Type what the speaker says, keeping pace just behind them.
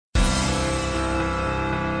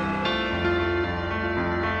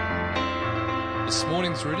This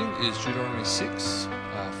morning's reading is Deuteronomy 6,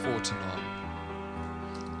 4 to 9.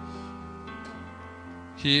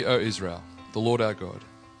 Hear, O Israel, the Lord our God.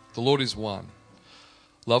 The Lord is one.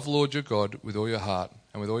 Love the Lord your God with all your heart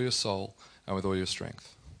and with all your soul and with all your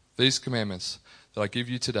strength. These commandments that I give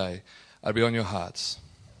you today are to be on your hearts.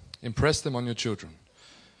 Impress them on your children.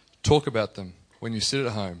 Talk about them when you sit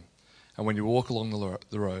at home and when you walk along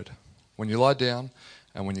the road, when you lie down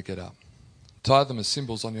and when you get up. Tie them as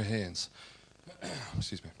symbols on your hands.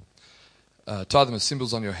 Tie them as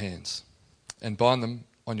symbols on your hands and bind them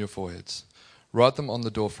on your foreheads. Write them on the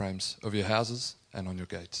doorframes of your houses and on your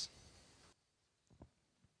gates.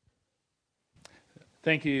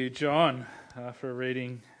 Thank you, John, for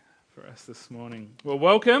reading for us this morning. Well,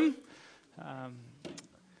 welcome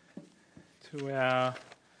to our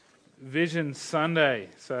Vision Sunday.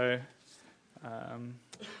 So,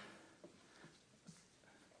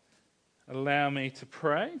 allow me to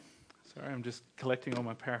pray. Sorry, I'm just collecting all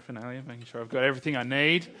my paraphernalia, making sure I've got everything I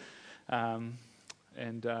need. Allow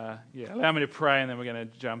me to pray, and then we're going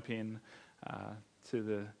to jump in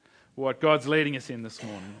to what God's leading us in this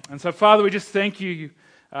morning. And so, Father, we just thank you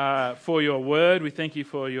for your word. We thank you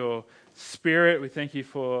for your Spirit. We thank you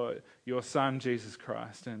for your Son, Jesus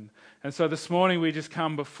Christ. And so this morning we just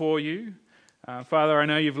come before you. Father, I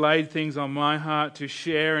know you've laid things on my heart to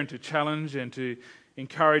share and to challenge and to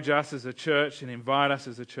encourage us as a church and invite us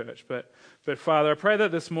as a church. But Father, I pray that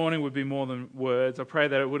this morning would be more than words. I pray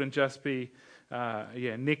that it wouldn't just be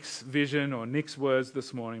Nick's vision or Nick's words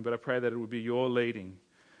this morning, but I pray that it would be your leading,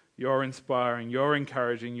 your inspiring, your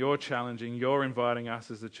encouraging, your challenging, your inviting us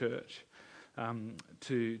as a church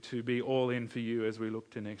to be all in for you as we look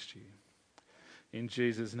to next year. In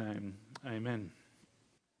Jesus' name, amen.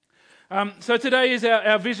 So today is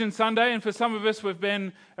our Vision Sunday, and for some of us we've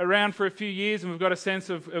been around for a few years and we've got a sense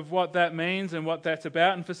of what that means and what that's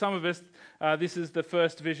about. And for some of us, this is the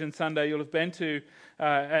first Vision Sunday you'll have been to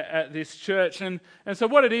at this church. And so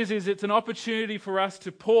what it is it's an opportunity for us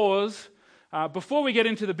to pause before we get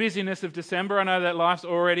into the busyness of December. I know that life's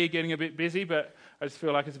already getting a bit busy, but I just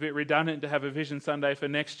feel like it's a bit redundant to have a Vision Sunday for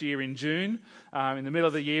next year in June, in the middle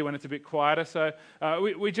of the year when it's a bit quieter. So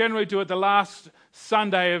we generally do it the last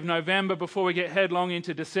Sunday of November before we get headlong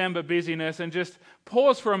into December busyness, and just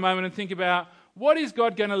pause for a moment and think about what is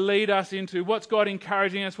God going to lead us into, what's God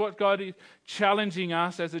encouraging us, what God is challenging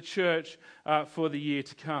us as a church for the year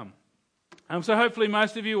to come. So hopefully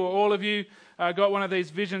most of you or all of you got one of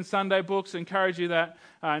these Vision Sunday books. I encourage you that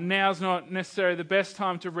now's not necessarily the best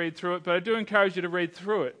time to read through it, but I do encourage you to read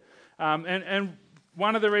through it. And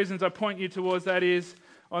one of the reasons I point you towards that is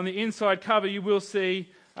on the inside cover you will see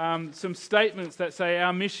some statements that say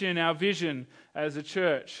our mission, our vision as a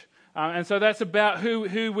church. And so that's about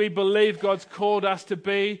who we believe God's called us to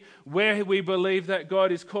be, where we believe that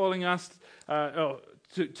God is calling us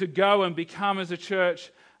to go and become as a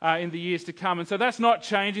church in the years to come. And so that's not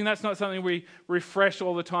changing. That's not something we refresh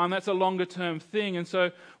all the time. That's a longer term thing. And so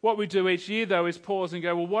what we do each year, though, is pause and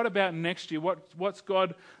go, well, what about next year? What's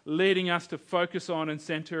God leading us to focus on and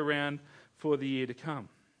center around for the year to come?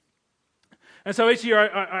 And so each year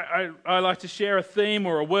I like to share a theme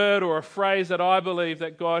or a word or a phrase that I believe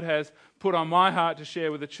that God has put on my heart to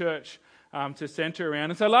share with the church to center around.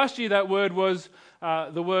 And so last year that word was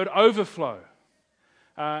the word overflow.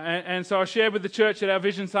 And so I shared with the church at our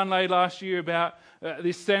Vision Sunday last year about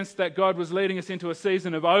this sense that God was leading us into a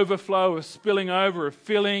season of overflow, of spilling over, of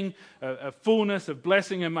filling, of fullness, of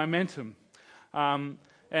blessing and momentum.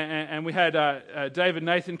 And we had David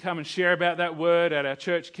Nathan come and share about that word at our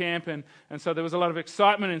church camp. And so there was a lot of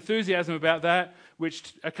excitement and enthusiasm about that,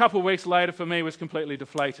 which a couple of weeks later for me was completely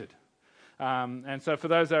deflated. And so for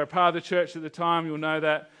those that are part of the church at the time, you'll know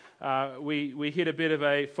that we hit a bit of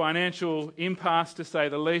a financial impasse, to say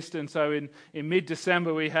the least. And so in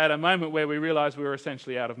mid-December, we had a moment where we realized we were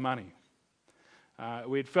essentially out of money.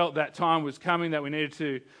 We'd felt that time was coming, that we needed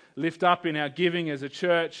to lift up in our giving as a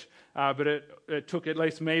church, but it took at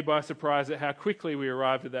least me by surprise at how quickly we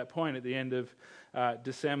arrived at that point at the end of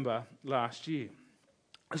December last year.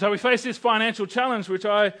 So we faced this financial challenge, which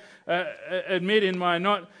I admit in my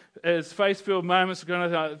not as faith-filled moments, going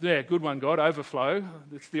to yeah, good one, God, overflow.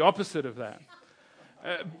 It's the opposite of that.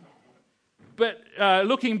 But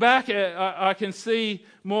looking back, I can see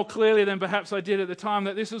more clearly than perhaps I did at the time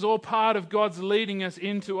that this is all part of God's leading us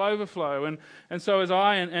into overflow. And so as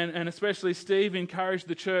I and especially Steve encouraged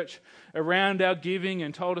the church around our giving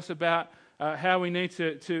and told us about how we need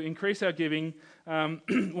to increase our giving,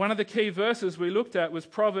 one of the key verses we looked at was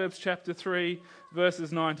Proverbs chapter 3,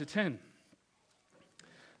 verses 9 to 10,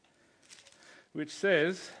 which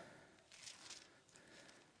says,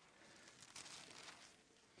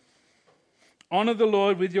 Honor the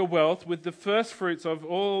Lord with your wealth, with the first fruits of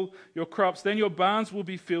all your crops. Then your barns will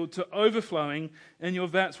be filled to overflowing, and your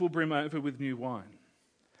vats will brim over with new wine.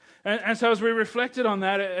 And so as we reflected on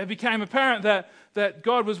that, it became apparent that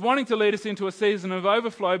God was wanting to lead us into a season of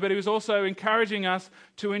overflow, but he was also encouraging us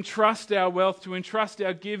to entrust our wealth, to entrust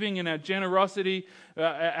our giving and our generosity,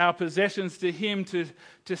 our possessions to him,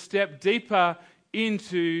 to step deeper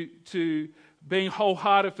into being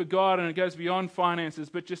wholehearted for God, and it goes beyond finances,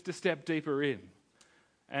 but just to step deeper in.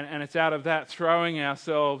 And it's out of that, throwing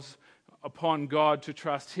ourselves upon God to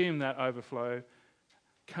trust him, that overflow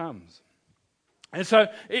comes. And so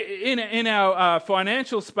in our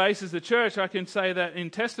financial space as a church, I can say that in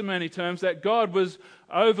testimony terms that God was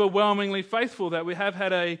overwhelmingly faithful, that we have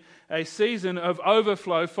had a season of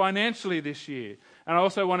overflow financially this year. And I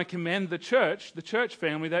also want to commend the church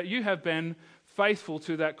family, that you have been faithful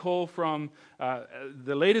to that call from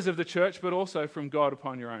the leaders of the church, but also from God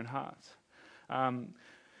upon your own hearts.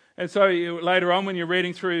 And so later on, when you're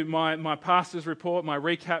reading through my pastor's report, my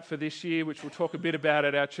recap for this year, which we'll talk a bit about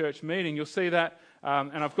at our church meeting, you'll see that,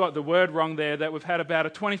 and I've got the word wrong there, that we've had about a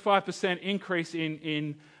 25% increase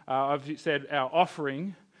in I've said our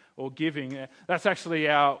offering or giving. That's actually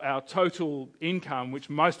our total income, which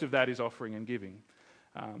most of that is offering and giving.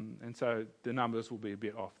 And so the numbers will be a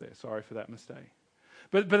bit off there. Sorry for that mistake.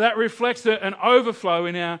 But that reflects an overflow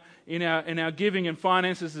in our giving and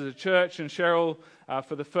finances as a church. And Cheryl,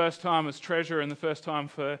 for the first time as treasurer, and the first time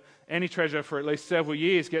for any treasurer for at least several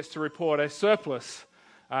years, gets to report a surplus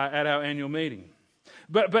at our annual meeting.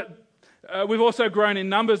 But we've also grown in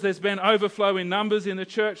numbers. There's been overflow in numbers in the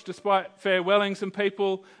church, despite farewelling some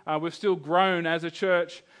people. We've still grown as a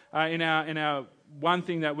church in our one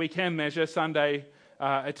thing that we can measure, Sunday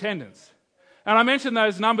attendance. And I mention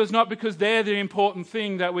those numbers not because they're the important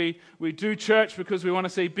thing, that we do church because we want to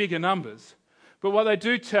see bigger numbers. But what they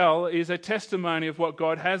do tell is a testimony of what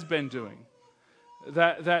God has been doing.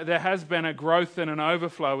 That there has been a growth and an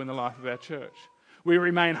overflow in the life of our church. We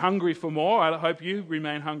remain hungry for more. I hope you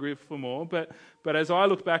remain hungry for more. But as I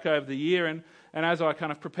look back over the year and as I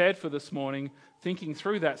kind of prepared for this morning, thinking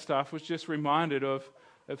through that stuff, was just reminded of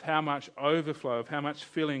how much overflow, of how much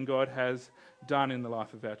filling God has done in the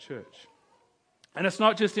life of our church. And it's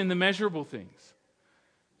not just in the measurable things.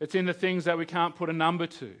 It's in the things that we can't put a number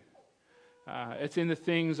to. It's in the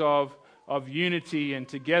things of unity and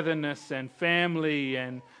togetherness and family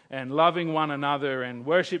and loving one another and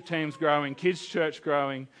worship teams growing, kids' church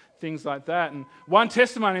growing, things like that. And one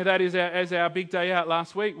testimony of that is our big day out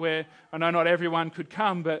last week, where I know not everyone could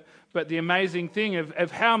come, but the amazing thing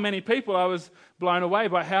of how many people, I was blown away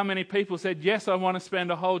by how many people said, yes, I want to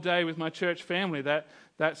spend a whole day with my church family.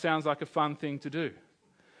 That sounds like a fun thing to do.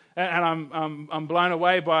 And I'm blown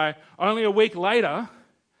away by only a week later.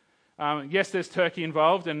 Yes, there's turkey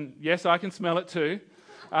involved, and yes, I can smell it too.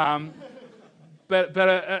 But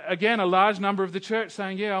again, a large number of the church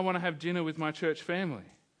saying, yeah, I want to have dinner with my church family.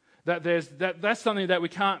 That's something that we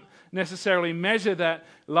can't necessarily measure, that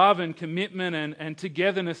love and commitment and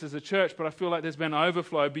togetherness as a church, but I feel like there's been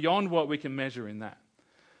overflow beyond what we can measure in that.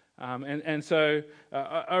 So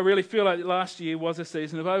I really feel like last year was a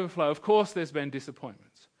season of overflow. Of course, there's been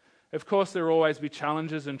disappointments. Of course, there will always be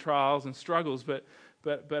challenges and trials and struggles, but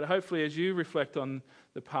hopefully as you reflect on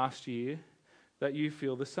the past year, that you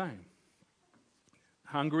feel the same.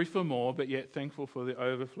 Hungry for more, but yet thankful for the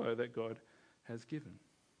overflow that God has given.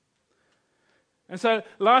 And so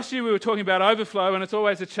last year we were talking about overflow, and it's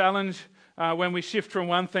always a challenge when we shift from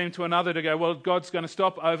one theme to another to go, well, God's going to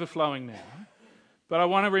stop overflowing now. But I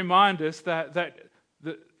want to remind us that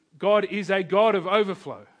God is a God of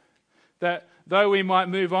overflow. That though we might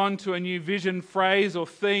move on to a new vision, phrase, or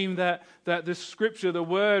theme, that the scripture, the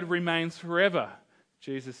word, remains forever.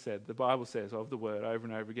 Jesus said, the Bible says of the word over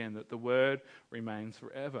and over again, that the word remains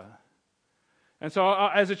forever. And so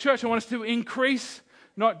as a church, I want us to increase,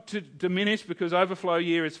 not to diminish because overflow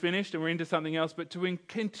year is finished and we're into something else, but to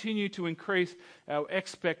continue to increase our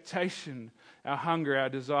expectation, our hunger, our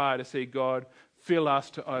desire to see God fill us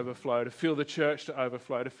to overflow, to fill the church to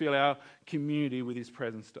overflow, to fill our community with his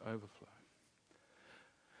presence to overflow.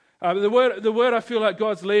 The word I feel like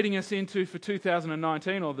God's leading us into for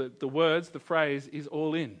 2019, or the phrase, is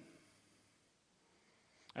all in.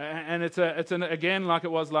 And it's again, like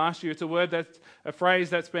it was last year, it's a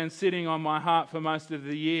phrase that's been sitting on my heart for most of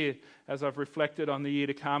the year as I've reflected on the year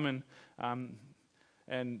to come,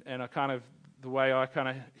 and I kind of, the way I kind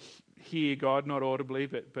of hear God, not audibly,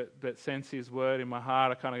 but sense his word in my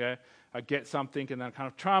heart, I kind of go, I get something and then I kind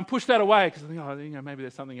of try and push that away because I think, maybe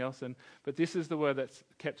there's something else. But this is the word that's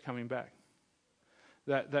kept coming back.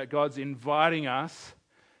 That God's inviting us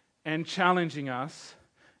and challenging us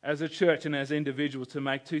as a church and as individuals to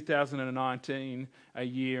make 2019 a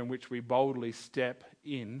year in which we boldly step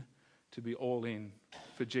in to be all in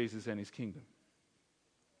for Jesus and his kingdom.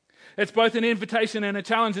 It's both an invitation and a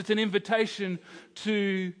challenge. It's an invitation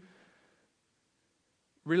to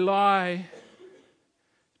rely,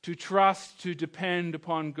 to trust, to depend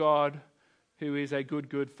upon God, who is a good,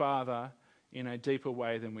 good Father, in a deeper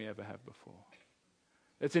way than we ever have before.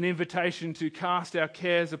 It's an invitation to cast our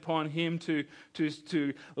cares upon him,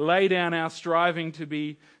 to lay down our striving to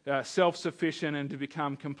be self-sufficient and to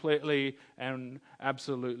become completely and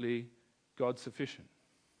absolutely God-sufficient.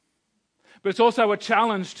 But it's also a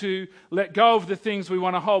challenge to let go of the things we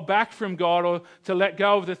want to hold back from God, or to let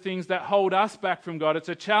go of the things that hold us back from God. It's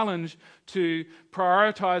a challenge to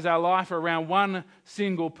prioritize our life around one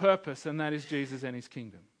single purpose, and that is Jesus and his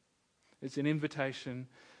kingdom. It's an invitation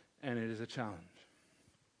and it is a challenge.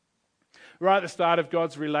 Right at the start of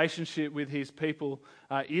God's relationship with his people,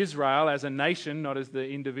 Israel as a nation, not as the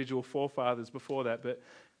individual forefathers before that, but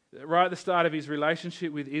right at the start of his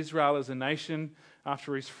relationship with Israel as a nation,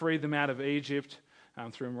 after he's freed them out of Egypt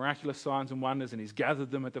through miraculous signs and wonders, and he's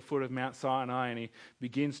gathered them at the foot of Mount Sinai, and he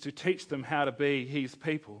begins to teach them how to be his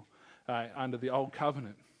people under the old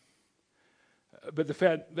covenant. But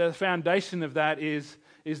the foundation of that is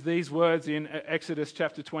these words in Exodus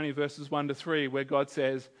chapter 20, verses 1 to 3, where God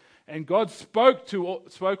says, "And God spoke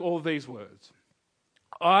all these words.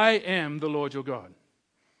 I am the Lord your God,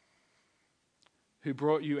 who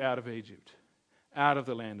brought you out of Egypt, out of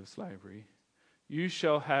the land of slavery. You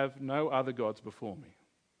shall have no other gods before me."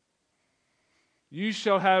 You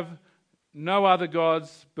shall have no other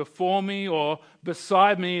gods before me, or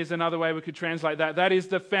beside me is another way we could translate that. That is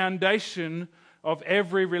the foundation of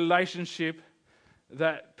every relationship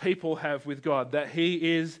that people have with God, that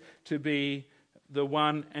he is to be the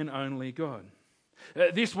one and only God.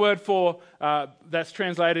 This word for, that's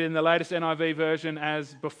translated in the latest NIV version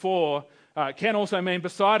as before, can also mean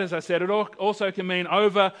beside, as I said. It also can mean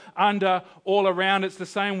over, under, all around. It's the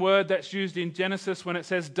same word that's used in Genesis when it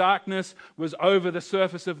says darkness was over the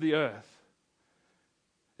surface of the earth.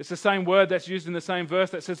 It's the same word that's used in the same verse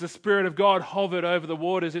that says the Spirit of God hovered over the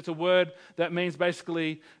waters. It's a word that means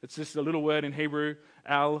basically, it's just a little word in Hebrew,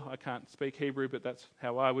 al. I can't speak Hebrew, but that's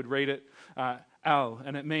how I would read it. Al,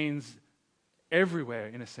 and it means everywhere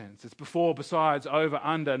in a sense. It's before, besides, over,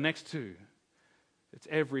 under, next to. It's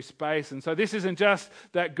every space. And so this isn't just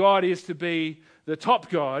that God is to be the top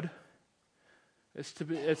God. It's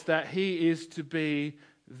that he is to be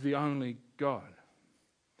the only God.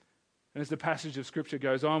 And as the passage of Scripture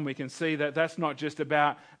goes on, we can see that that's not just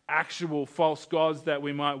about actual false gods that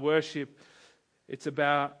we might worship. It's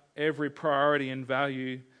about every priority and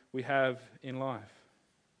value we have in life.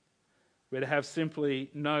 We're to have simply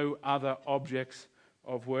no other objects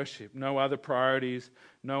of worship, no other priorities,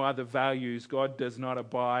 no other values. God does not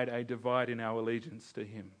abide a divide in our allegiance to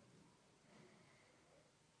him.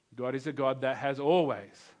 God is a God that has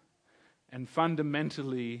always and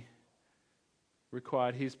fundamentally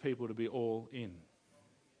required his people to be all in.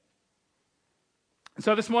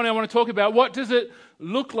 So this morning I want to talk about, what does it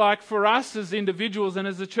look like for us as individuals and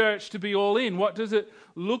as a church to be all in? What does it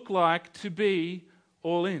look like to be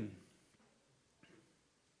all in?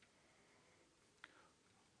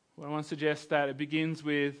 Well, I want to suggest that it begins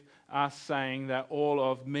with us saying that all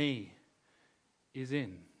of me is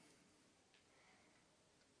in.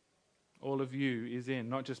 All of you is in,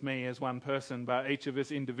 not just me as one person, but each of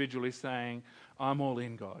us individually saying, I'm all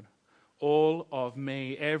in, God. All of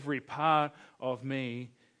me, every part of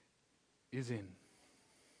me is in.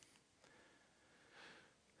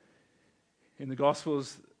 In the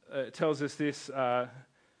Gospels, it tells us this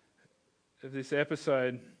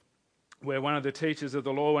episode where one of the teachers of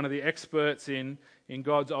the law, one of the experts in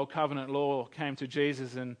God's Old Covenant law, came to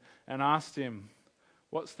Jesus and asked him,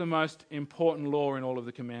 what's the most important law in all of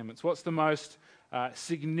the commandments? What's the most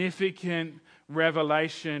significant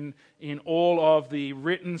revelation in all of the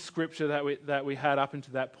written scripture that we had up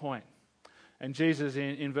until that point? And Jesus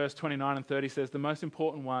in verse 29 and 30 says, the most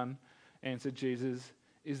important one, answered Jesus,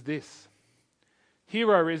 is this.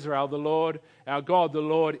 Hear, O Israel, the Lord, our God, the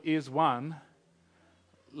Lord is one.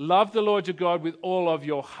 Love the Lord your God with all of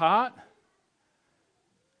your heart,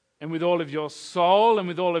 and with all of your soul, and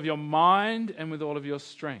with all of your mind, and with all of your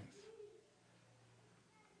strength.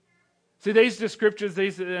 See, these are scriptures,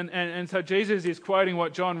 and so Jesus is quoting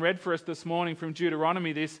what John read for us this morning from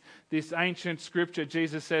Deuteronomy, this ancient scripture.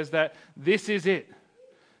 Jesus says that this is it.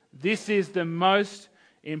 This is the most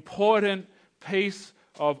important piece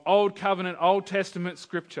of Old Covenant, Old Testament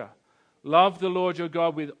scripture. Love the Lord your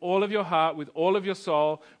God with all of your heart, with all of your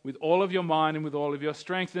soul, with all of your mind, and with all of your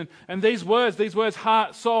strength. And these words,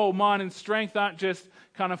 heart, soul, mind, and strength, aren't just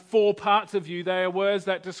kind of 4 parts of you. They are words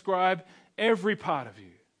that describe every part of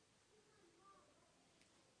you.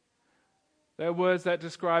 They're words that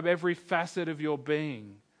describe every facet of your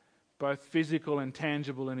being, both physical and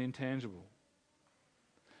tangible and intangible.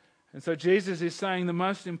 And so Jesus is saying the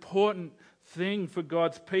most important thing for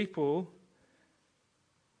God's people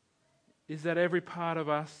is that every part of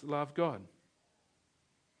us love God.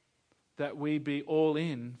 That we be all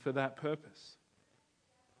in for that purpose.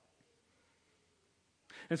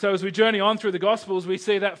 And so as we journey on through the Gospels, we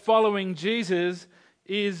see that following Jesus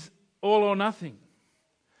is all or nothing.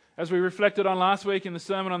 As we reflected on last week in the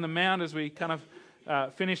Sermon on the Mount, as we kind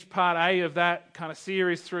of finished part A of that kind of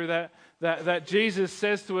series through that Jesus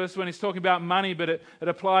says to us when he's talking about money, but it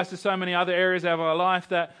applies to so many other areas of our life,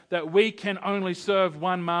 that we can only serve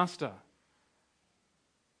one master.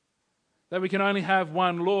 That we can only have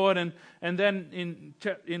one Lord. And then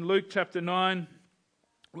in Luke chapter 9,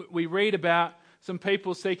 we read about some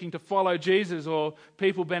people seeking to follow Jesus, or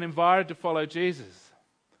people being invited to follow Jesus.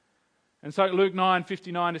 And so Luke 9,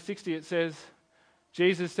 59 to 60, it says,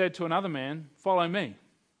 Jesus said to another man, "Follow me."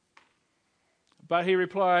 But he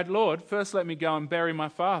replied, "Lord, first let me go and bury my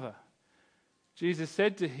father." Jesus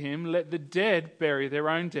said to him, "Let the dead bury their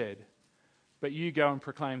own dead, but you go and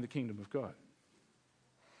proclaim the kingdom of God."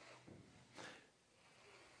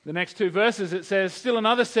 The next 2 verses it says, "Still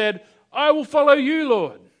another said, 'I will follow you,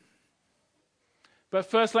 Lord. But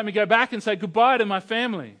first let me go back and say goodbye to my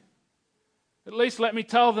family. At least let me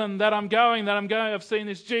tell them that I'm going. I've seen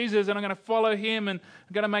this Jesus and I'm going to follow him and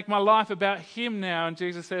I'm going to make my life about him now.' And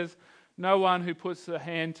Jesus says, 'No one who puts a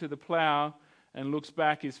hand to the plow and looks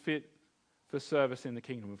back is fit for service in the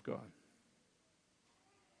kingdom of God.'"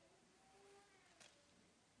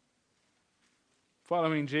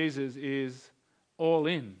 Following Jesus is all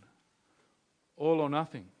in, all or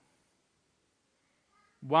nothing.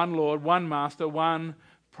 One Lord, one Master, one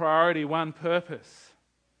priority, one purpose.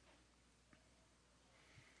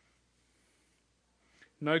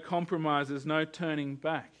 No compromises, no turning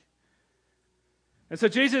back. And so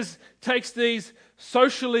Jesus takes these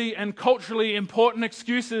socially and culturally important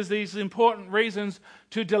excuses, these important reasons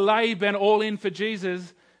to delay being all in for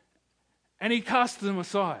Jesus, and he casts them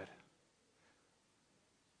aside.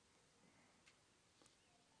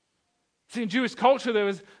 See, in Jewish culture, there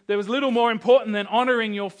was little more important than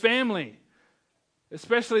honoring your family,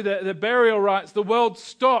 especially the burial rites. The world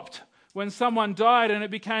stopped when someone died, and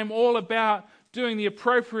it became all about doing the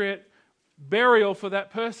appropriate burial for that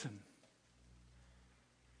person.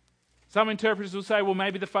 Some interpreters will say, well,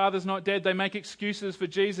 maybe the father's not dead. They make excuses for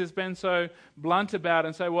Jesus being so blunt about it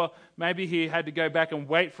and say, well, maybe he had to go back and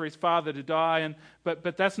wait for his father to die.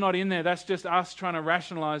 But that's not in there. That's just us trying to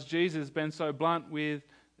rationalize Jesus being so blunt with,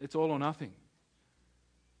 it's all or nothing.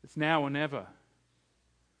 It's now or never.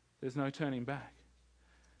 There's no turning back.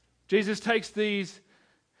 Jesus takes these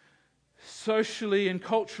socially and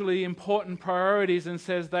culturally important priorities and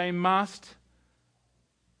says they must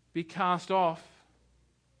be cast off.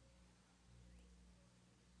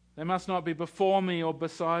 They must not be before me or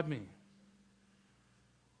beside me.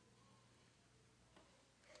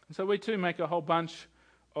 And so we too make a whole bunch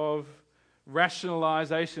of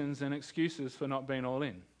rationalizations and excuses for not being all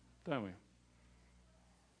in, don't we?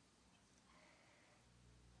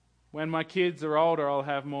 When my kids are older, I'll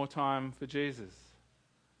have more time for Jesus.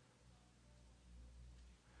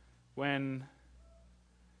 When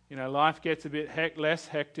life gets a bit less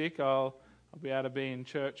hectic, I'll be able to be in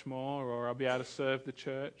church more, or I'll be able to serve the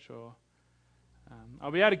church, or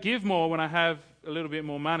I'll be able to give more when I have a little bit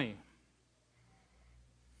more money.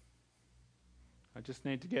 I just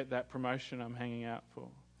need to get that promotion I'm hanging out for.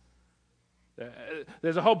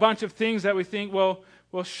 There's a whole bunch of things that we think, well,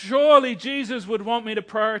 surely Jesus would want me to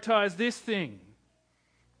prioritize this thing,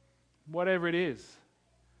 whatever it is.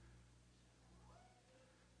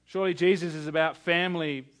 Surely Jesus is about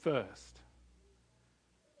family first.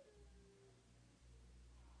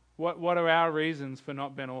 What are our reasons for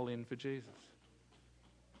not being all in for Jesus?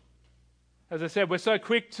 As I said, we're so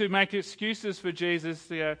quick to make excuses for Jesus.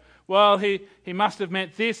 To go, well, he must have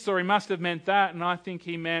meant this or he must have meant that. And I think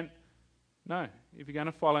he meant, no, if you're going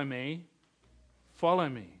to follow me, follow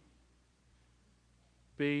me.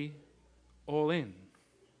 Be all in.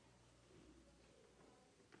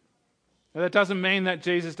 Now, that doesn't mean that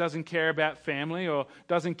Jesus doesn't care about family or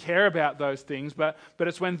doesn't care about those things, but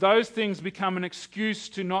it's when those things become an excuse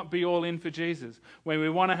to not be all in for Jesus. When we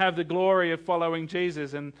want to have the glory of following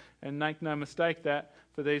Jesus, and make no mistake that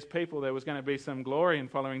for these people. There was going to be some glory in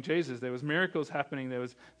following Jesus. There was miracles happening. There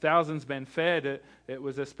was thousands being fed. It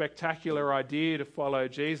was a spectacular idea to follow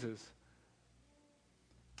Jesus.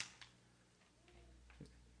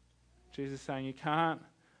 Jesus is saying you can't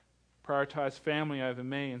prioritize family over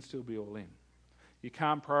me and still be all in. You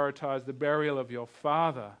can't prioritize the burial of your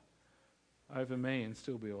father over me and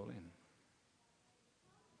still be all in.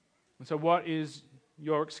 And so what is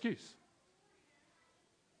your excuse?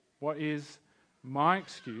 What is my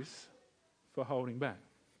excuse for holding back?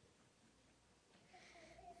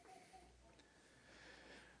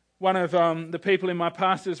 One of the people in my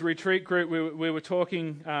pastor's retreat group, we were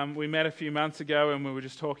talking, we met a few months ago, and we were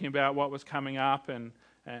just talking about what was coming up and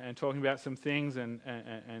talking about some things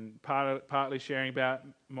and partly sharing about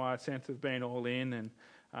my sense of being all in.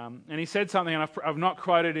 And he said something, and I've not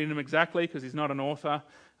quoted him exactly because he's not an author,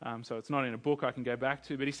 so it's not in a book I can go back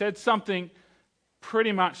to, but he said something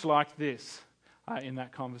pretty much like this in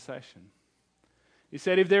that conversation. He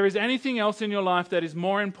said, if there is anything else in your life that is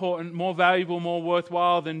more important, more valuable, more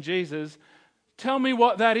worthwhile than Jesus, tell me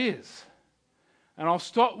what that is. And I'll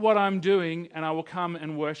stop what I'm doing and I will come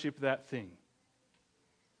and worship that thing.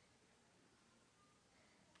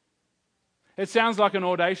 It sounds like an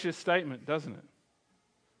audacious statement, doesn't it?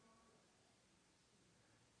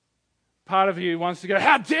 Part of you wants to go,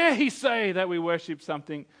 how dare he say that we worship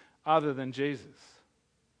something other than Jesus?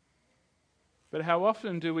 But how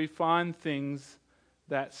often do we find things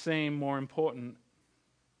that seem more important,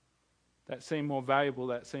 that seem more valuable,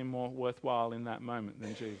 that seem more worthwhile in that moment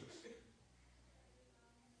than Jesus?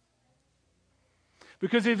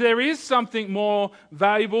 Because if there is something more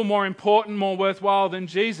valuable, more important, more worthwhile than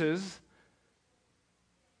Jesus,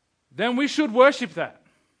 then we should worship that.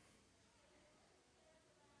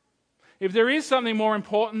 If there is something more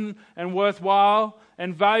important and worthwhile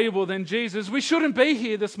and valuable than Jesus, we shouldn't be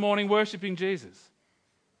here this morning worshiping Jesus.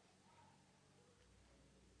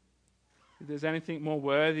 If there's anything more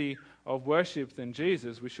worthy of worship than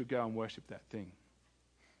Jesus, we should go and worship that thing.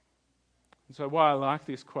 And so why I like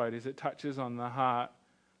this quote is it touches on the heart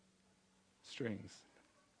strings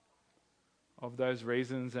of those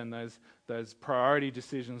reasons and those priority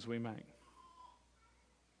decisions we make.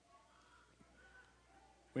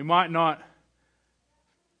 We might not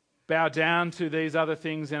bow down to these other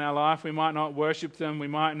things in our life. We might not worship them. We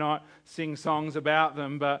might not sing songs about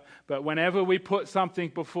them. But whenever we put something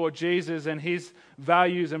before Jesus and his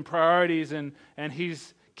values and priorities and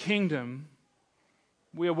his kingdom,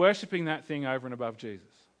 we are worshipping that thing over and above Jesus.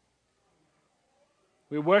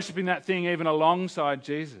 We're worshipping that thing even alongside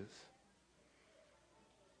Jesus.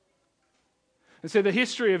 And so the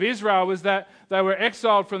history of Israel was that they were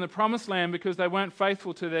exiled from the promised land because they weren't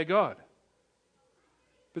faithful to their God.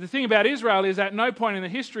 But the thing about Israel is at no point in the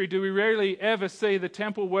history do we really ever see the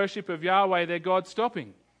temple worship of Yahweh, their God,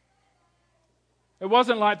 stopping. It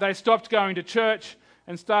wasn't like they stopped going to church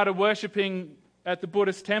and started worshipping at the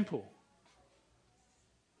Buddhist temple.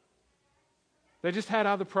 They just had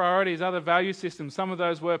other priorities, other value systems. Some of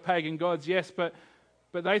those were pagan gods, yes, but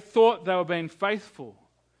they thought they were being faithful.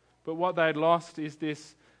 But what they'd lost is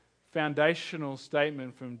this foundational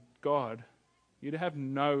statement from God. You'd have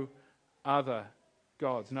no other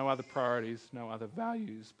gods, no other priorities, no other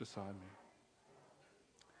values beside me.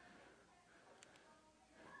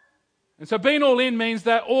 And so being all in means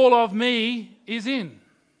that all of me is in.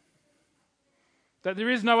 That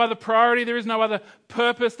there is no other priority, there is no other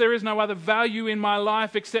purpose, there is no other value in my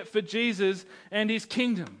life except for Jesus and his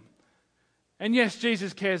kingdom. And yes,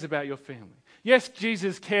 Jesus cares about your family. Yes,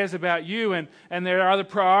 Jesus cares about you, and there are other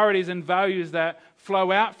priorities and values that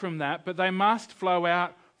flow out from that, but they must flow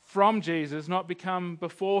out from Jesus, not become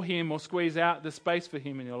before him or squeeze out the space for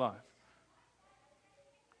him in your life.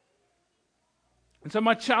 And so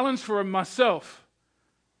my challenge for myself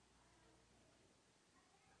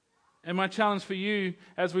and my challenge for you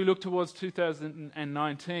as we look towards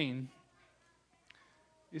 2019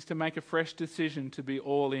 is to make a fresh decision to be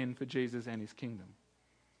all in for Jesus and his kingdom.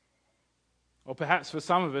 Or perhaps for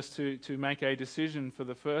some of us to make a decision for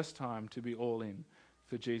the first time to be all in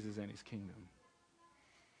for Jesus and his kingdom.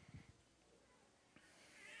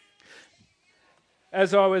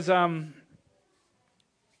 As I was kind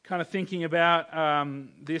of thinking about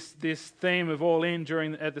this theme of all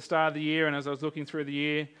in at the start of the year, and as I was looking through the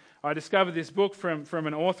year, I discovered this book from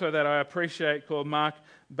an author that I appreciate called Mark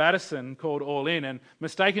Batterson called All In. And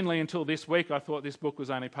mistakenly until this week, I thought this book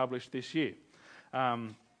was only published this year.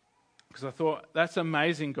 Because I thought, that's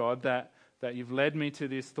amazing, God, that you've led me to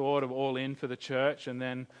this thought of all in for the church. And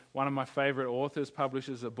then one of my favourite authors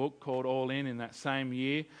publishes a book called All In that same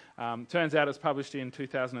year. Turns out it's published in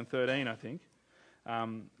 2013, I think.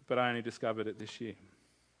 But I only discovered it this year.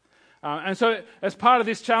 And so as part of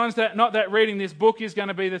this challenge, not that reading this book is going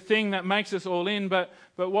to be the thing that makes us all in, but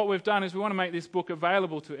what we've done is we want to make this book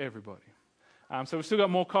available to everybody. So we've still got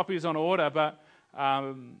more copies on order, but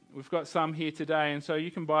we've got some here today. And so you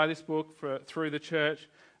can buy this book through the church.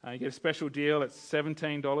 You get a special deal. It's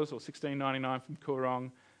 $17 or $16.99 from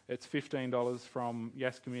Koorong. It's $15 from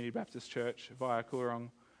Yass Community Baptist Church via Koorong.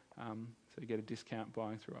 So you get a discount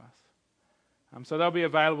buying through us. So they'll be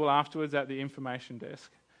available afterwards at the information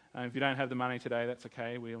desk. If you don't have the money today, that's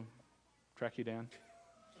okay. We'll track you down.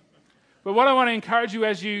 But what I want to encourage you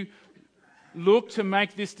as you look to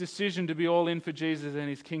make this decision to be all in for Jesus and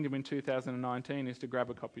his kingdom in 2019 is to grab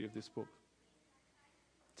a copy of this book.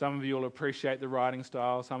 Some of you will appreciate the writing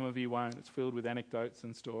style, some of you won't. It's filled with anecdotes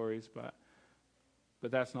and stories, but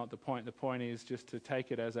that's not the point. The point is just to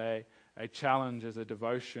take it as a challenge, as a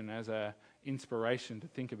devotion, as an inspiration to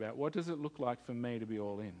think about, what does it look like for me to be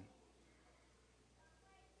all in?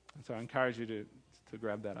 And so I encourage you to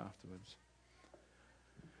grab that afterwards.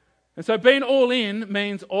 And so being all in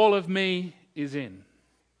means all of me is in.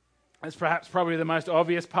 That's perhaps probably the most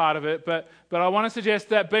obvious part of it, but I want to suggest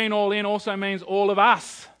that being all in also means all of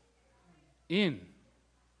us in.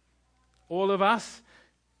 All of us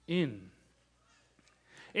in.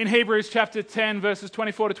 In Hebrews chapter 10, verses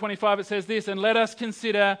 24 to 25, it says this, "And let us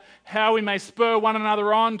consider how we may spur one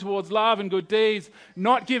another on towards love and good deeds,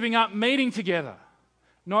 not giving up meeting together.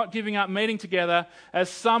 Not giving up meeting together as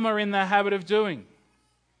some are in the habit of doing."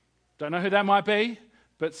 Don't know who that might be,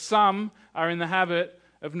 but some are in the habit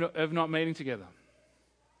of not meeting together.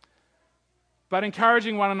 But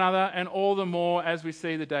encouraging one another, and all the more as we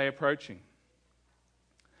see the day approaching.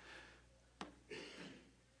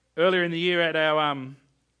 Earlier in the year at our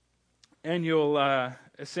annual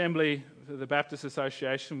assembly for the Baptist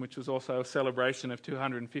Association, which was also a celebration of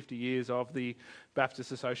 250 years of the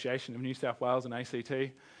Baptist Association of New South Wales and ACT.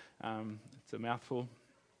 It's a mouthful,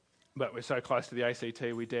 but we're so close to the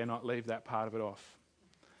ACT we dare not leave that part of it off.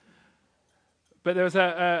 But there was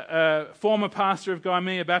a former pastor of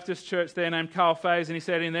Gymea Baptist Church there named Carl Fays, and he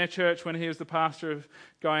said in their church when he was the pastor of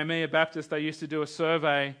Gymea Baptist, they used to do a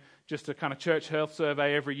survey, just a kind of church health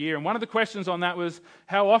survey every year. And one of the questions on that was,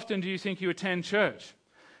 how often do you think you attend church?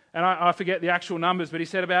 And I forget the actual numbers, but he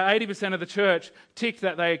said about 80% of the church ticked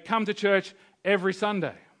that they come to church every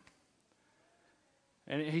Sunday.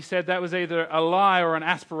 And he said that was either a lie or an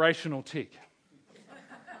aspirational tick.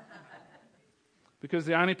 Because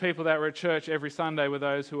the only people that were at church every Sunday were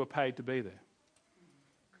those who were paid to be there.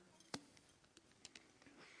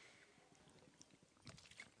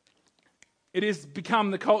 It has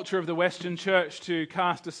become the culture of the Western church to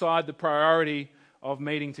cast aside the priority of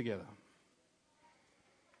meeting together.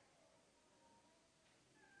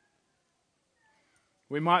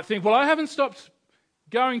 We might think, well, I haven't stopped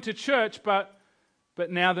going to church, but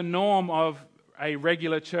now the norm of a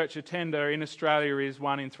regular church attender in Australia is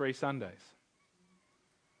 1 in 3 Sundays.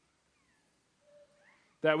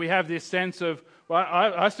 That we have this sense of, well,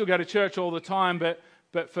 I still go to church all the time,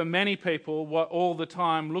 but for many people, what all the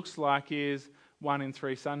time looks like is 1 in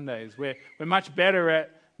 3 Sundays. We're much better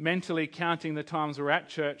at mentally counting the times we're at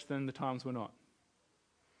church than the times we're not.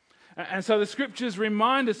 And so the scriptures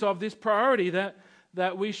remind us of this priority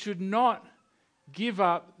that we should not give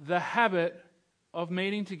up the habit of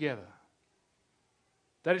meeting together.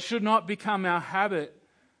 That it should not become our habit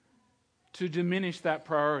to diminish that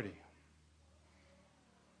priority.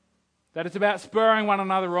 That it's about spurring one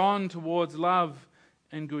another on towards love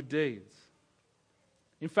and good deeds.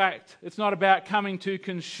 In fact, it's not about coming to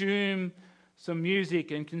consume some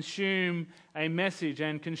music and consume a message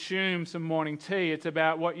and consume some morning tea. It's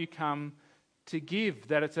about what you come to give.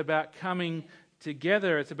 That it's about coming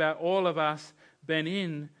together. It's about all of us being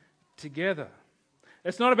in together.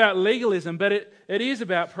 It's not about legalism, but it is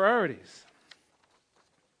about priorities.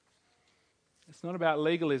 It's not about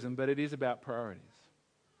legalism, but it is about priorities.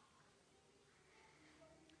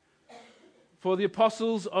 For the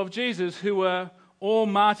apostles of Jesus, who were all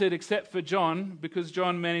martyred except for John, because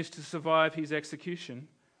John managed to survive his execution,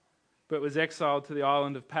 but was exiled to the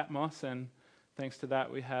island of Patmos, and thanks to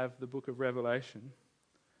that we have the book of Revelation.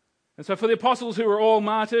 And so for the apostles who were all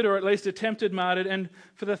martyred, or at least attempted martyred, and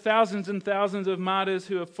for the thousands and thousands of martyrs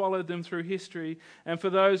who have followed them through history, and for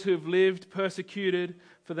those who have lived persecuted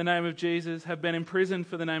for the name of Jesus, have been imprisoned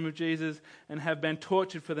for the name of Jesus, and have been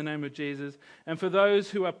tortured for the name of Jesus, and for those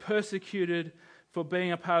who are persecuted for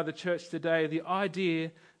being a part of the church today, the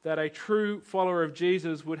idea that a true follower of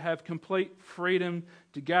Jesus would have complete freedom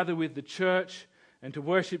to gather with the church and to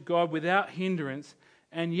worship God without hindrance,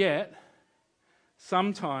 and yet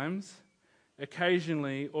sometimes,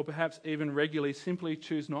 occasionally, or perhaps even regularly, simply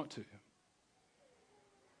choose not to.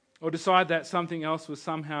 or decide that something else was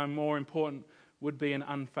somehow more important would be an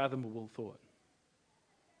unfathomable thought.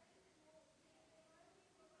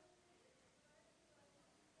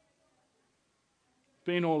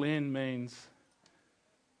 Being all in means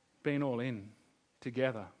being all in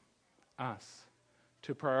together, us,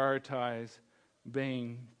 to prioritize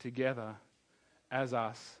being together as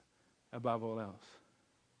us above all else.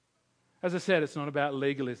 As I said, it's not about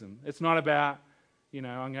legalism. It's not about,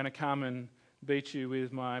 I'm going to come and beat you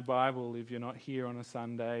with my Bible if you're not here on a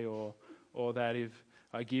Sunday, or that if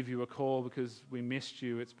I give you a call because we missed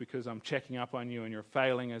you, it's because I'm checking up on you and you're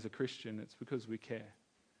failing as a Christian. It's because we care.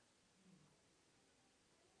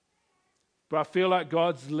 But I feel like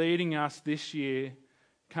God's leading us this year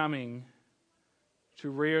coming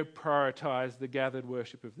to reprioritize the gathered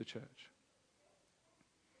worship of the church.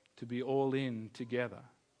 To be all in together.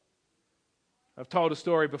 I've told a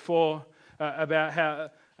story before about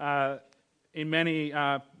how in many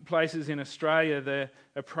places in Australia the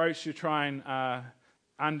approach to try and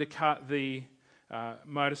undercut the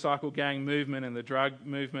motorcycle gang movement and the drug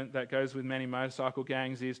movement that goes with many motorcycle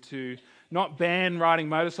gangs is to not ban riding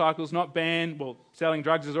motorcycles, selling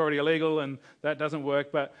drugs is already illegal and that doesn't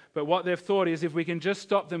work, but what they've thought is if we can just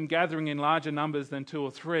stop them gathering in larger numbers than 2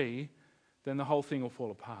 or 3, then the whole thing will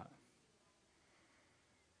fall apart.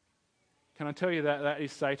 Can I tell you that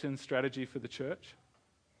is Satan's strategy for the church?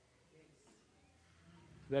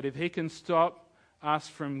 That if he can stop us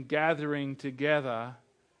from gathering together,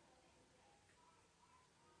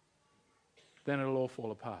 then it'll all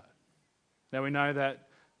fall apart. Now we know that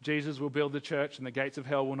Jesus will build the church and the gates of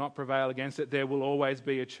hell will not prevail against it. There will always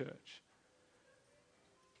be a church.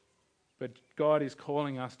 But God is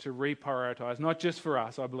calling us to reprioritize, not just for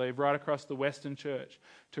us, I believe, right across the Western church,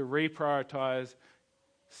 to reprioritize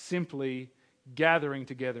simply gathering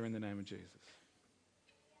together in the name of Jesus.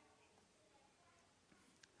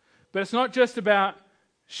 But it's not just about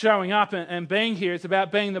showing up and being here. It's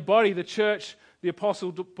about being the body. The church, the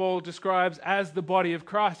Apostle Paul describes as the body of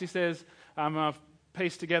Christ. He says, I've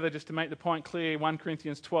pieced together just to make the point clear, 1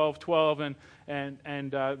 Corinthians 12:12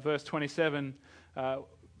 and verse 27,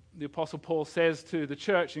 the Apostle Paul says to the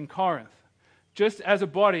church in Corinth, just as a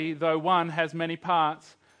body, though one has many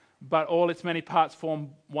parts, but all its many parts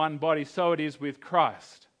form one body, so it is with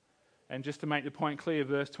Christ. And just to make the point clear,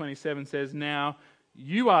 verse 27 says, now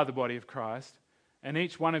you are the body of Christ, and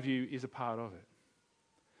each one of you is a part of it.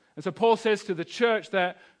 And so Paul says to the church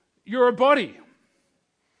that you're a body.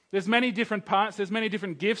 There's many different parts, there's many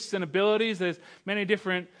different gifts and abilities, there's many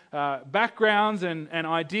different backgrounds and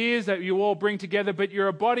ideas that you all bring together, but you're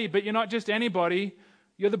a body, but you're not just anybody,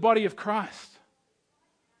 you're the body of Christ.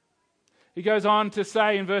 He goes on to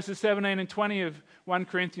say in verses 17 and 20 of 1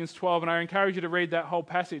 Corinthians 12, and I encourage you to read that whole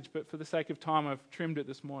passage, but for the sake of time I've trimmed it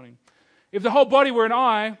this morning. If the whole body were an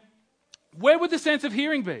eye, where would the sense of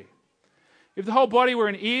hearing be? If the whole body were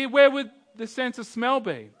an ear, where would the sense of smell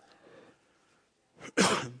be?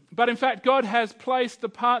 But in fact, God has placed the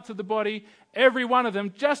parts of the body, every one of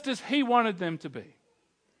them, just as He wanted them to be.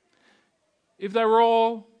 If they were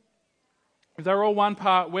all one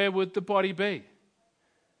part, where would the body be?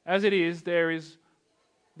 As it is,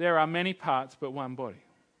 there are many parts, but one body.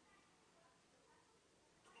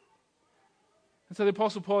 And so the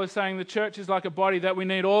Apostle Paul is saying the church is like a body, that we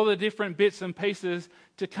need all the different bits and pieces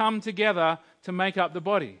to come together to make up the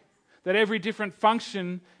body. That every different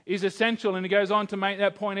function is essential. And he goes on to make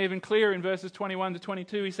that point even clearer in verses 21 to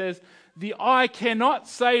 22. He says, the eye cannot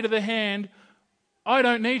say to the hand, I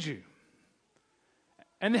don't need you.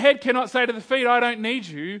 And the head cannot say to the feet, I don't need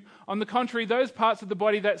you. On the contrary, those parts of the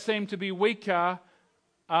body that seem to be weaker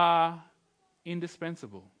are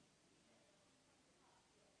indispensable.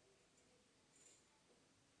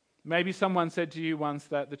 Maybe someone said to you once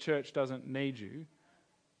that the church doesn't need you.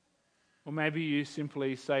 Or maybe you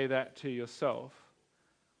simply say that to yourself.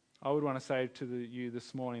 I would want to say to you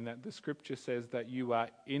this morning that the scripture says that you are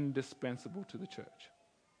indispensable to the church.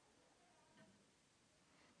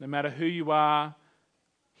 No matter who you are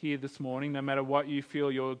here this morning, no matter what you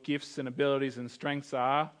feel your gifts and abilities and strengths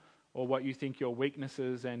are, or what you think your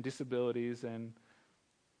weaknesses and disabilities and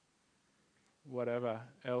whatever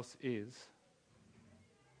else is,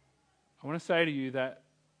 I want to say to you that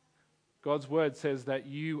God's word says that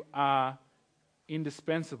you are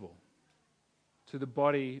indispensable to the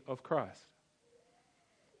body of Christ.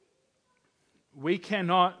 We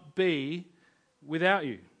cannot be without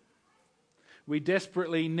you. We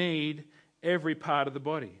desperately need every part of the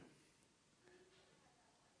body.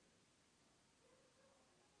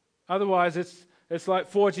 Otherwise, it's like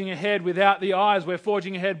forging ahead without the eyes. We're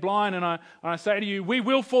forging ahead blind, and I say to you, we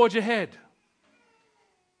will forge ahead.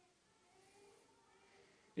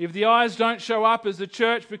 If the eyes don't show up as a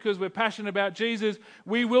church because we're passionate about Jesus,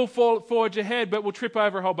 we will forge ahead, but we'll trip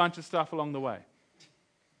over a whole bunch of stuff along the way.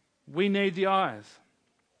 We need the eyes.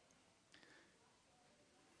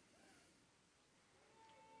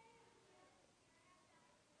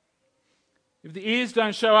 If the ears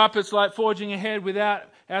don't show up, it's like forging ahead without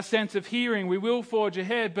our sense of hearing. We will forge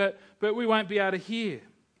ahead, but we won't be able to hear.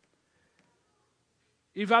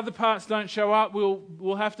 If other parts don't show up,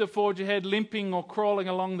 we'll have to forge ahead limping or crawling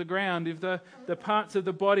along the ground. If the parts of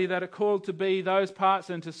the body that are called to be those parts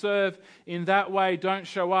and to serve in that way don't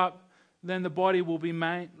show up, then the body will be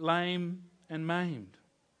lame and maimed.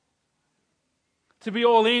 To be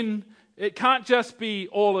all in, it can't just be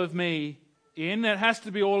all of me in. It has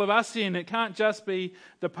to be all of us in. It can't just be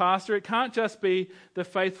the pastor. It can't just be the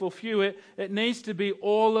faithful few. It needs to be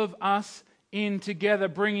all of us in together,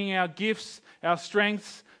 bringing our gifts, our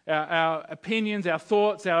strengths, our opinions, our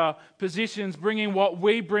thoughts, our positions, bringing what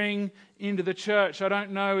we bring into the church. I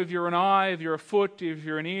don't know if you're an eye, if you're a foot, if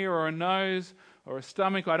you're an ear or a nose or a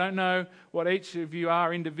stomach. I don't know what each of you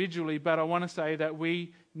are individually, but I want to say that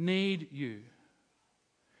we need you.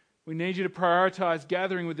 We need you to prioritize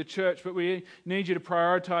gathering with the church, but we need you to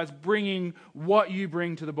prioritize bringing what you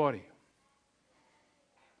bring to the body.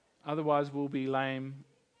 Otherwise, we'll be lame.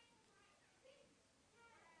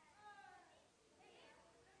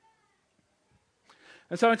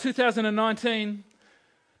 And so in 2019,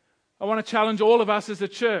 I want to challenge all of us as a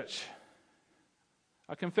church.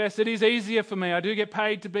 I confess it is easier for me. I do get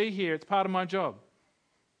paid to be here. It's part of my job.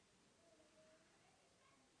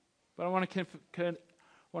 But I want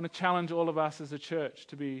to challenge all of us as a church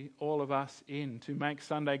to be all of us in, to make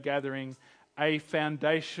Sunday gathering a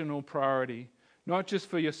foundational priority, not just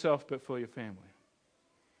for yourself, but for your family.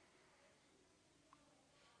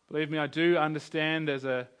 Believe me, I do understand as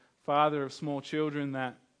a father of small children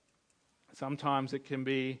that sometimes it can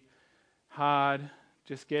be hard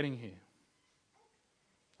just getting here.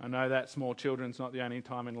 I know that small children's not the only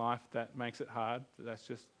time in life that makes it hard, but that's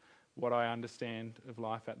just what I understand of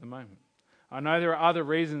life at the moment. I know there are other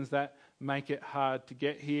reasons that make it hard to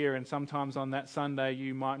get here, and sometimes on that Sunday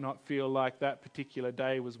you might not feel like that particular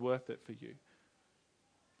day was worth it for you.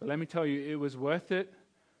 But let me tell you, it was worth it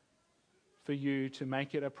for you to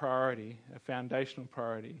make it a priority, a foundational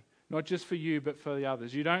priority. Not just for you, but for the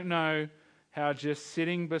others. You don't know how just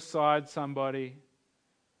sitting beside somebody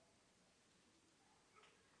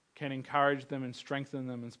can encourage them and strengthen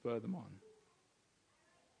them and spur them on.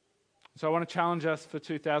 So I want to challenge us for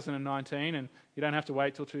 2019, and you don't have to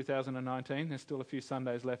wait till 2019. There's still a few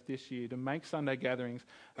Sundays left this year to make Sunday gatherings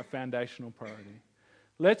a foundational priority.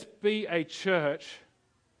 Let's be a church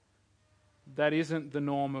that isn't the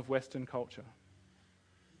norm of Western culture.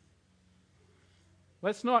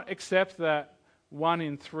 Let's not accept that 1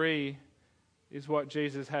 in 3 is what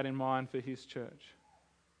Jesus had in mind for his church.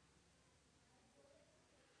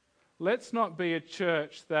 Let's not be a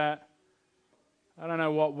church that, I don't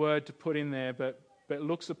know what word to put in there, but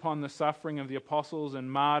looks upon the suffering of the apostles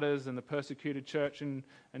and martyrs and the persecuted church and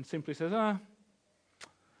simply says, I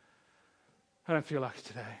don't feel like it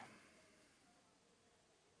today.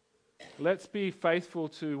 Let's be faithful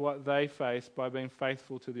to what they face by being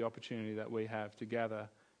faithful to the opportunity that we have to gather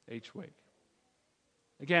each week.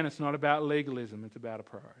 Again, it's not about legalism, it's about a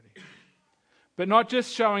priority. But not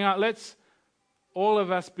just showing up, let's all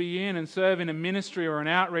of us be in and serve in a ministry or an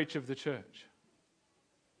outreach of the church.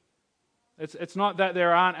 It's not that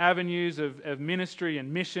there aren't avenues of ministry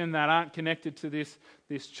and mission that aren't connected to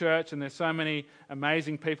this church, and there's so many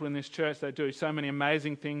amazing people in this church that do so many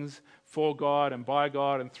amazing things for God and by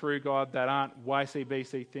God and through God that aren't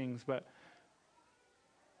YCBC things. But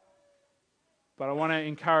I want to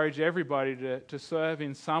encourage everybody to serve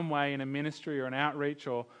in some way in a ministry or an outreach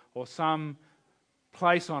or some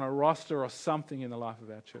place on a roster or something in the life of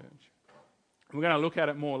our church. We're going to look at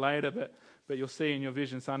it more later, but you'll see in your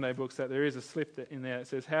Vision Sunday books that there is a slip in there that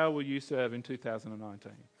says, how will you serve in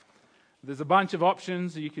 2019? There's a bunch of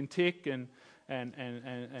options you can tick and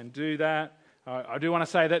do that. I do want to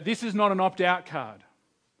say that this is not an opt-out card.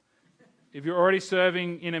 If you're already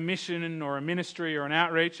serving in a mission or a ministry or an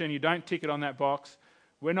outreach and you don't tick it on that box,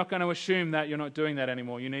 we're not going to assume that you're not doing that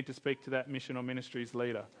anymore. You need to speak to that mission or ministry's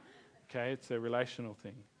leader. Okay, it's a relational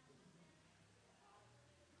thing.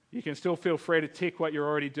 You can still feel free to tick what you're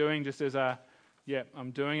already doing just as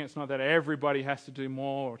I'm doing it. It's not that everybody has to do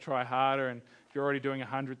more or try harder, and if you're already doing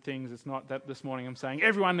 100 things, it's not that this morning I'm saying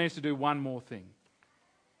everyone needs to do one more thing.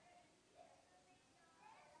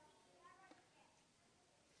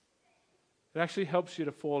 It actually helps you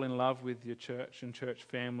to fall in love with your church and church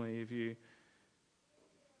family if you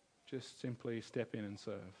just simply step in and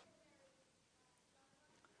serve.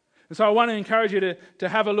 And so I want to encourage you to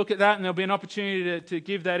have a look at that, and there'll be an opportunity to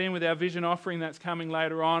give that in with our vision offering that's coming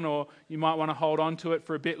later on, or you might want to hold on to it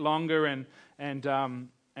for a bit longer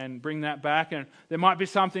and bring that back. And there might be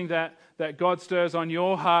something that God stirs on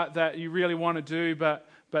your heart that you really want to do, but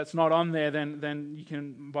it's not on there, then you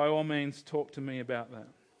can by all means talk to me about that.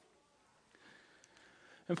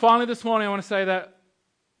 And finally this morning I want to say that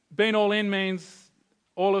being all in means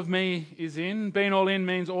all of me is in. Being all in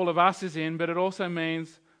means all of us is in, but it also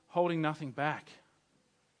means holding nothing back.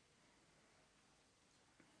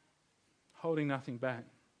 Holding nothing back.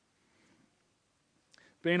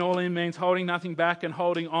 Being all in means holding nothing back and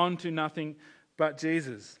holding on to nothing but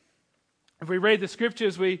Jesus. If we read the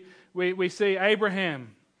scriptures, we see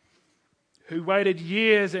Abraham, who waited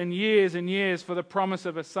years and years and years for the promise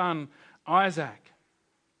of a son, Isaac.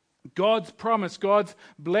 God's promise, God's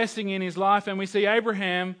blessing in his life. And we see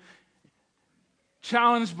Abraham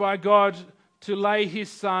challenged by God to lay his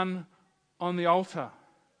son on the altar,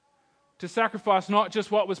 to sacrifice not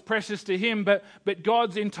just what was precious to him, but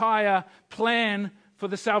God's entire plan for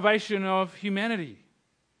the salvation of humanity.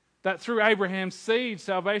 That through Abraham's seed,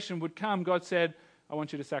 salvation would come. God said, I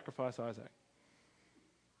want you to sacrifice Isaac.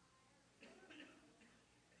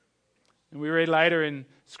 And we read later in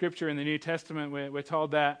Scripture in the New Testament, we're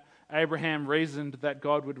told that Abraham reasoned that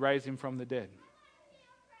God would raise him from the dead.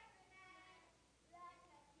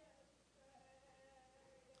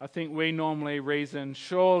 I think we normally reason,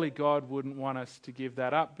 surely God wouldn't want us to give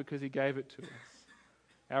that up because he gave it to us.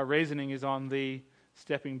 Our reasoning is on the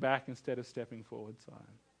stepping back instead of stepping forward side.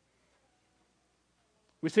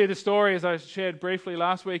 We see the story, as I shared briefly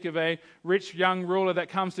last week, of a rich young ruler that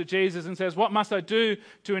comes to Jesus and says, what must I do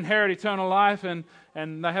to inherit eternal life? And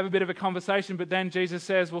they have a bit of a conversation, but then Jesus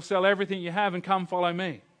says, well, sell everything you have and come follow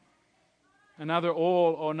me. Another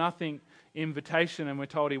all or nothing invitation, and we're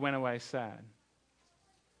told he went away sad.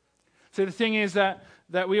 So the thing is that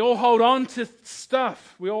we all hold on to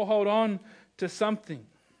stuff. We all hold on to something.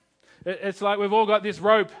 It's like we've all got this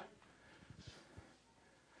rope.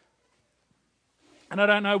 And I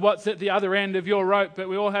don't know what's at the other end of your rope, but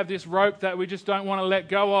we all have this rope that we just don't want to let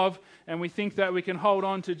go of, and we think that we can hold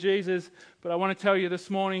on to Jesus. But I want to tell you this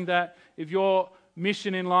morning that if your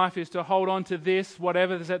mission in life is to hold on to this,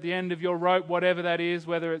 whatever is at the end of your rope, whatever that is,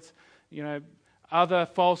 whether it's, other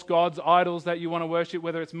false gods, idols that you want to worship,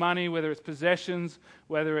 whether it's money, whether it's possessions,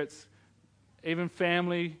 whether it's even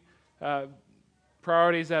family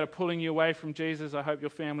priorities that are pulling you away from Jesus. I hope your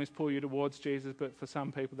families pull you towards Jesus, but for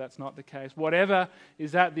some people that's not the case. Whatever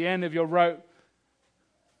is at the end of your rope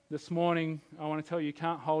this morning, I want to tell you, you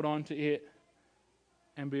can't hold on to it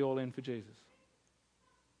and be all in for Jesus.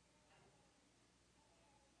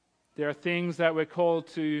 There are things that we're called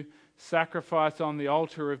to sacrifice on the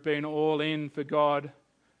altar of being all in for God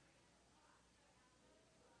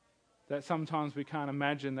that sometimes we can't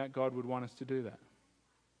imagine that God would want us to do that.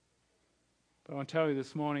 But I want to tell you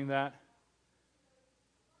this morning that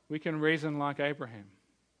we can reason like Abraham.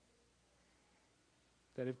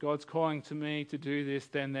 That if God's calling to me to do this,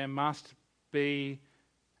 then there must be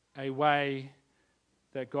a way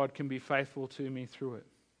that God can be faithful to me through it.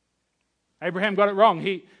 Abraham got it wrong.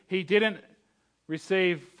 He didn't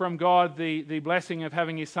receive from God the blessing of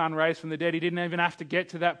having his son raised from the dead. He didn't even have to get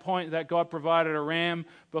to that point that God provided a ram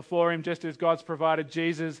before him, just as God's provided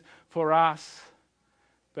Jesus for us.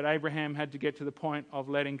 But Abraham had to get to the point of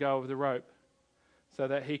letting go of the rope so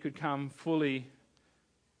that he could come fully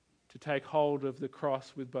to take hold of the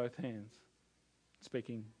cross with both hands.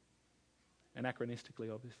 Speaking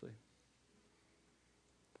anachronistically, obviously.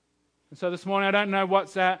 And so this morning, I don't know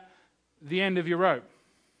what's at the end of your rope.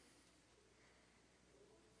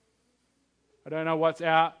 I don't know what's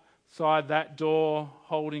outside that door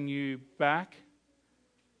holding you back.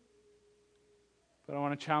 But I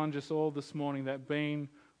want to challenge us all this morning that being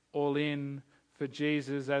all in for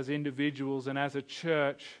Jesus as individuals and as a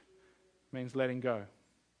church means letting go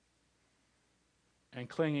and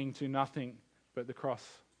clinging to nothing but the cross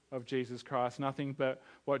of Jesus Christ, nothing but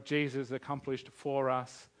what Jesus accomplished for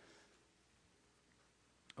us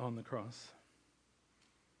on the cross.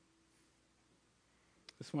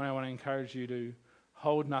 This morning I want to encourage you to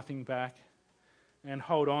hold nothing back and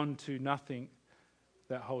hold on to nothing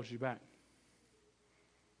that holds you back.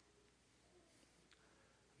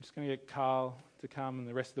 I'm just going to get Carl to come, and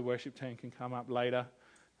the rest of the worship team can come up later.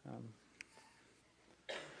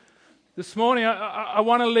 This morning I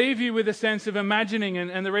want to leave you with a sense of imagining,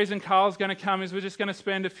 and the reason Carl's going to come is we're just going to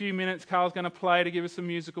spend a few minutes. Carl's going to play to give us some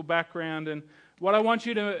musical background, and what I want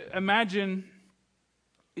you to imagine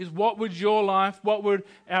is what would your life, what would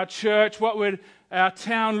our church, what would our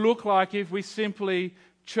town look like if we simply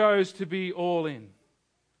chose to be all in?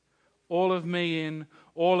 all of me in,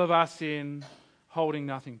 all of us in, holding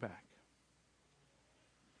nothing back.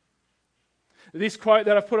 This quote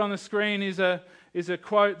that I've put on the screen is a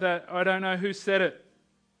quote that I don't know who said it.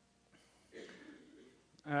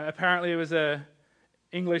 Apparently it was an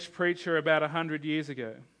English preacher about 100 years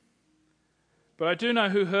ago. But I do know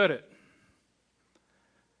who heard it.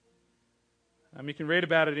 You can read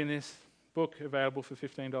about it in this book available for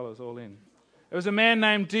 $15 all in. It was a man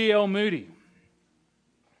named D.L. Moody,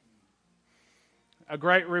 a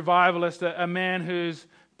great revivalist, a man whose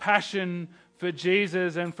passion for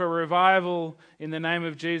Jesus and for revival in the name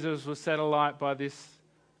of Jesus was set alight by this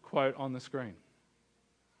quote on the screen.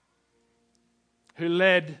 Who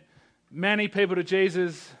led many people to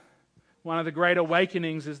Jesus. One of the great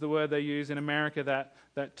awakenings is the word they use in America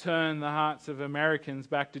that turned the hearts of Americans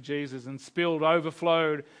back to Jesus and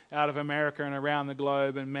overflowed out of America and around the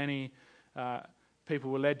globe, and many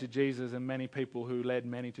people were led to Jesus, and many people who led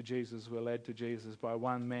many to Jesus were led to Jesus by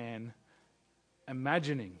one man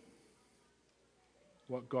imagining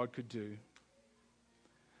what God could do.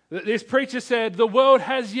 This preacher said, the world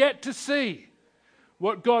has yet to see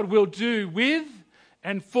what God will do with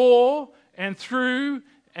and for and through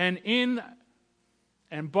and in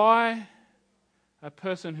and by a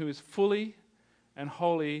person who is fully and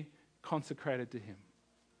wholly consecrated to Him.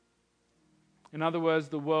 In other words,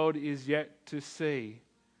 the world is yet to see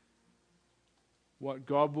what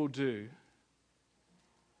God will do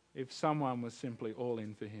if someone was simply all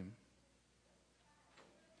in for Him.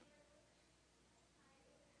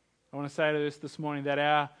 I want to say to this morning that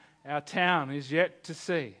our town is yet to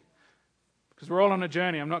see, because we're all on a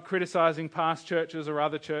journey. I'm not criticizing past churches or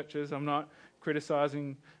other churches. I'm not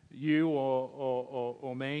criticizing you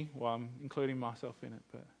or me. Well, I'm including myself in it.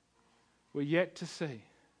 But we're yet to see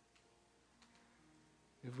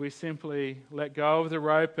if we simply let go of the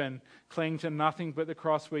rope and cling to nothing but the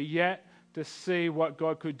cross. We're yet to see what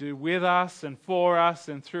God could do with us and for us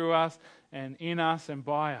and through us and in us and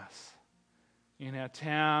by us, in our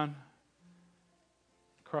town,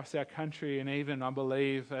 across our country, and even, I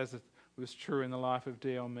believe, as it was true in the life of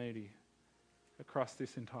D.L. Moody, across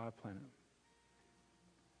this entire planet.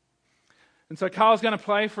 And so Carl's going to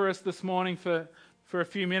play for us this morning for a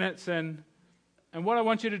few minutes, and what I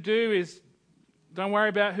want you to do is, don't worry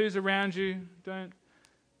about who's around you, don't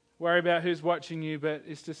worry about who's watching you, but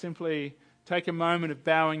is to simply take a moment of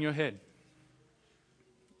bowing your head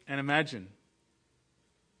and imagine.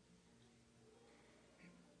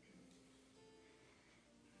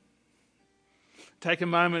 Take a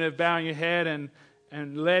moment of bowing your head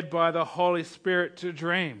and led by the Holy Spirit to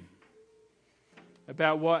dream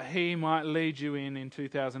about what He might lead you in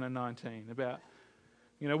 2019. About,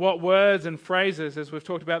 what words and phrases, as we've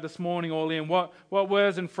talked about this morning all in, what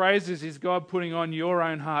words and phrases is God putting on your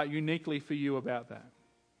own heart uniquely for you about that?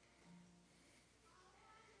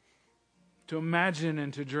 To imagine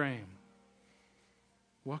and to dream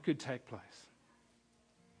what could take place.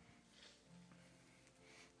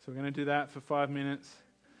 So we're going to do that for 5 minutes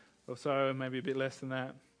or so, maybe a bit less than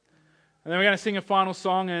that. And then we're going to sing a final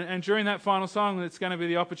song, and during that final song, it's going to be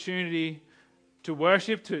the opportunity to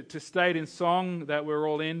worship, to state in song that we're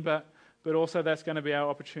all in, but also that's going to be our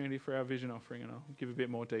opportunity for our vision offering, and I'll give a bit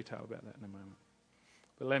more detail about that in a moment.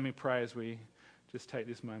 But let me pray as we just take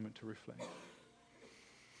this moment to reflect.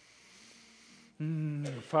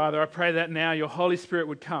 Father, I pray that now your Holy Spirit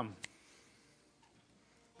would come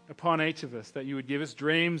upon each of us, that you would give us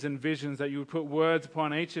dreams and visions, that you would put words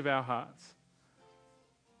upon each of our hearts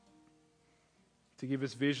to give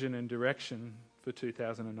us vision and direction for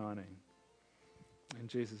 2019. In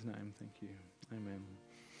Jesus' name, thank you. Amen.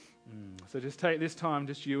 So just take this time,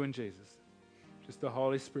 just you and Jesus, just the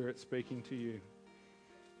Holy Spirit speaking to you.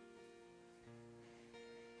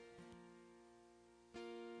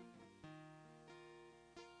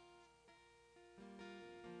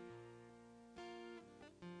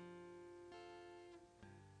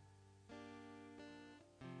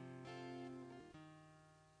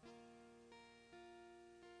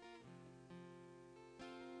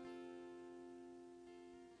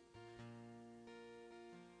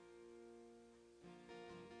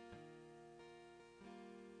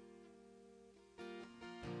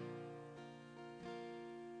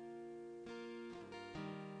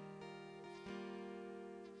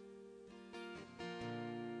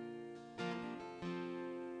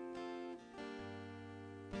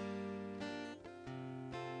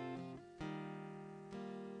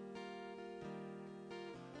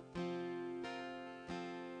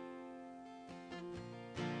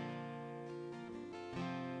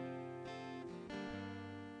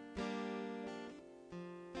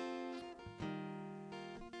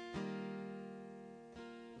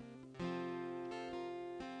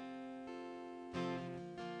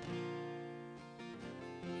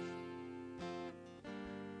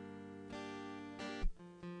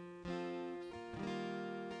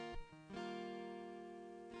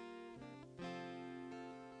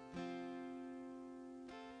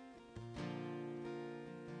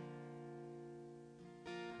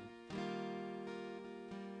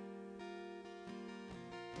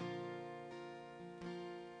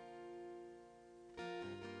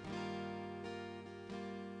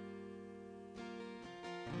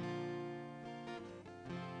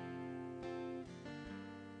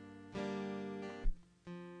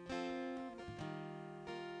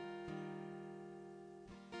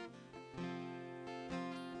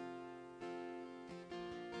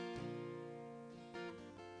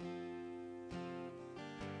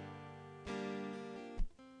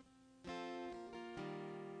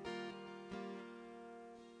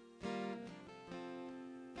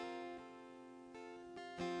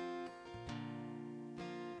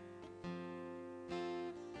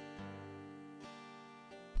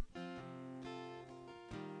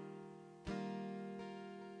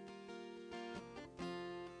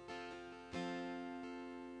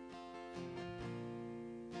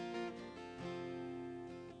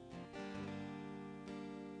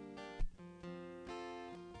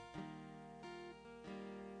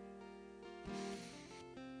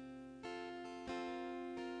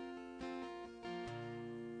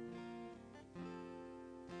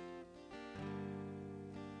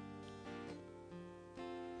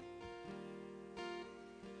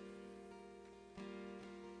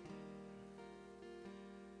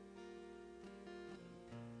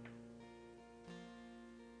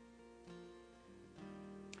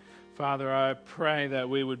 Father, I pray that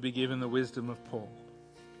we would be given the wisdom of Paul,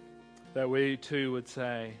 that we too would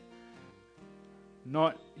say,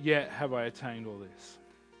 not yet have I attained all this,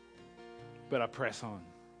 but I press on.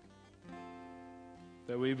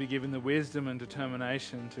 That we be given the wisdom and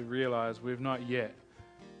determination to realize we've not yet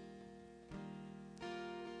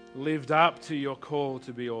lived up to your call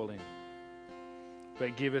to be all in,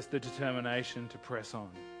 but give us the determination to press on.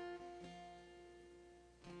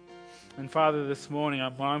 And Father, this morning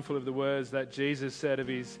I'm mindful of the words that Jesus said of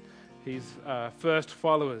his first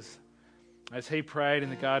followers as he prayed in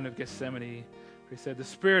the Garden of Gethsemane. He said, the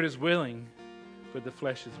spirit is willing, but the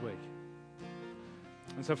flesh is weak.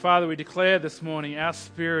 And so, Father, we declare this morning our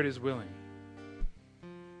spirit is willing.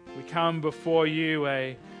 We come before you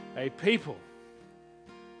a people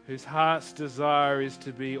whose heart's desire is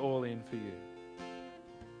to be all in for you,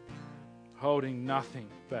 holding nothing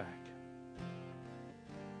back.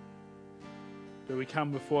 But we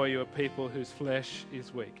come before you a people whose flesh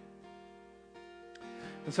is weak.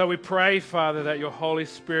 And so we pray, Father, that your Holy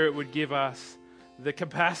Spirit would give us the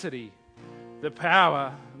capacity, the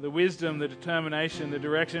power, the wisdom, the determination, the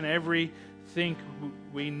direction, everything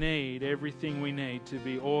we need to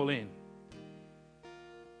be all in.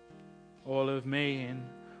 All of me in,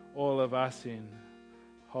 all of us in,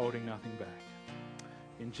 holding nothing back.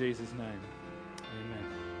 In Jesus' name, amen.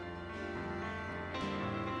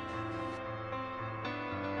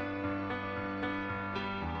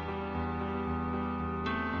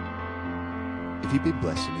 If you've been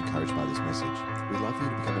blessed and encouraged by this message, we'd love for you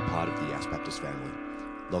to become a part of the Yass Baptist family.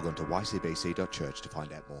 Log on to ycbc.church to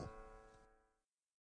find out more.